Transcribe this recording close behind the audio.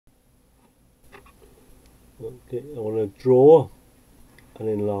Okay, I want to draw an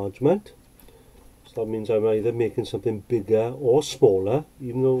enlargement. So that means I'm either making something bigger or smaller.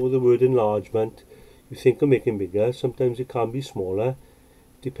 Even though with the word enlargement you think of making bigger, sometimes it can be smaller.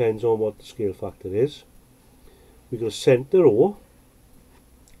 Depends on what the scale factor is. We've got a centre O,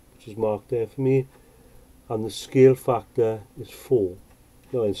 which is marked there for me, and the scale factor is 4.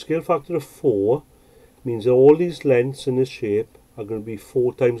 Now, a scale factor of 4 means that all these lengths in this shape are going to be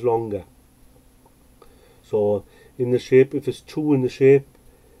 4 times longer. So in the shape, if it's 2 in the shape,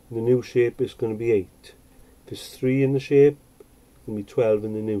 in the new shape it's going to be 8. If it's 3 in the shape, it's going to be 12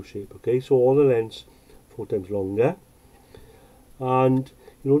 in the new shape. Okay, so all the lengths 4 times longer. And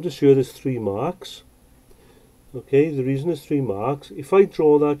you notice here there's 3 marks. Okay, the reason there's 3 marks, if I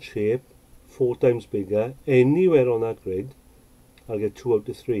draw that shape 4 times bigger anywhere on that grid, I'll get 2 out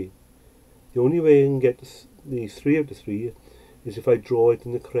of 3. The only way I can get the 3 out of 3 is if I draw it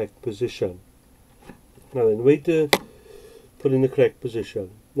in the correct position. Now then, the way to put in the correct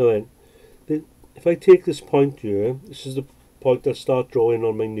position. Now then, if I take this point here, this is the point I start drawing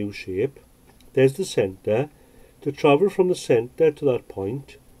on my new shape. There's the centre. To travel from the centre to that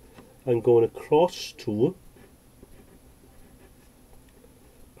point, I'm going across 2,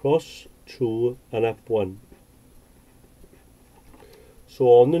 and up 1. So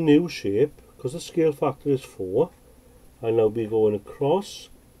on the new shape, because the scale factor is 4, I'll now be going across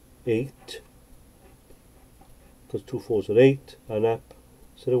 8, because 2 4s are 8, and up,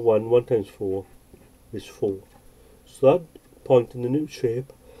 instead of 1 times 4 is 4. So that point in the new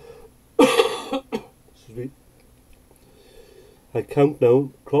shape, I count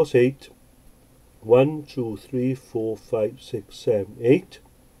now, across 8, 1, 2, 3, 4, 5, 6, 7, 8,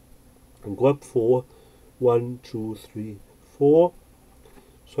 and go up 4, 1, 2, 3, 4.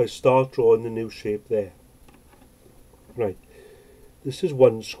 So I start drawing the new shape there. Right, this is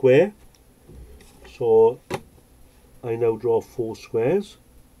 1 square, so I now draw 4 squares.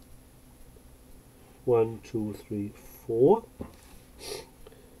 1, 2, 3, 4.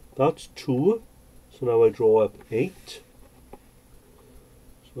 That's 2, so now I draw up 8.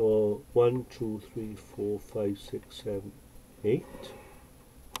 So 1, 2, 3, 4, 5, 6, 7, 8.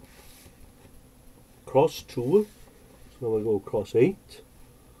 Cross 2, so now I go across 8.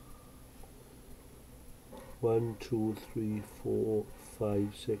 1, 2, 3, 4,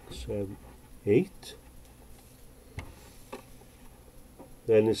 5, 6, 7, 8.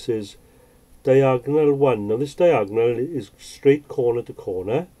 Then this is diagonal 1. Now this diagonal is straight corner to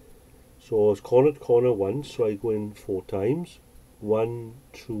corner. So it's corner to corner 1, so I go in 4 times. 1,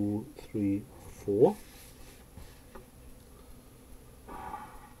 2, 3, 4.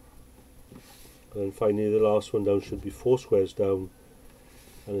 And finally the last one down should be 4 squares down,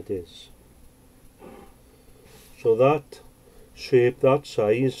 and it is. So that shape, that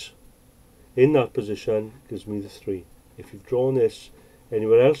size, in that position gives me the 3. If you've drawn this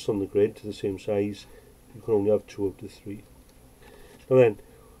anywhere else on the grid to the same size, you can only have 2 out of 3. Now then,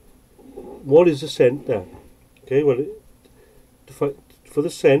 what is the centre? Okay, well, for the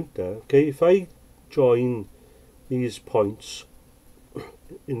centre, okay, if I join these points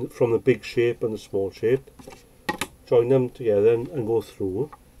from the big shape and the small shape, join them together and go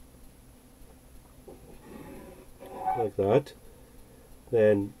through like that,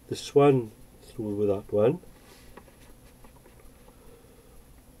 then this one through with that one.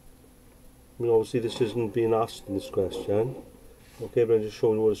 I mean, obviously this isn't being asked in this question, okay, but I'm just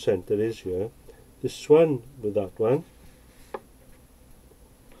showing you what a centre is here. This one with that one.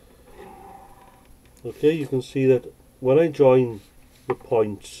 Okay, you can see that when I join the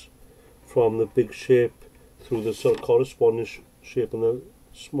points from the big shape through the sort of corresponding shape on the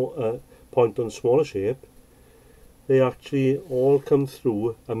small point on the smaller shape, they actually all come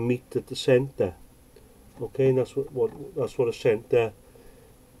through and meet at the centre. Okay, and that's what a centre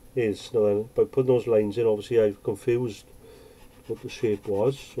is. Now then, by putting those lines in, obviously I've confused what the shape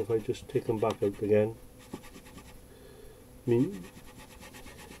was. So if I just take them back out again, I mean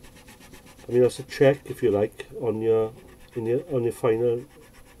that's a check, if you like, on your final,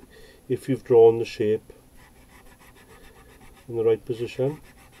 if you've drawn the shape in the right position.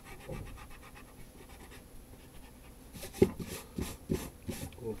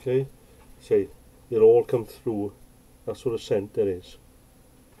 Okay, say they'll all come through. That's what a centre is.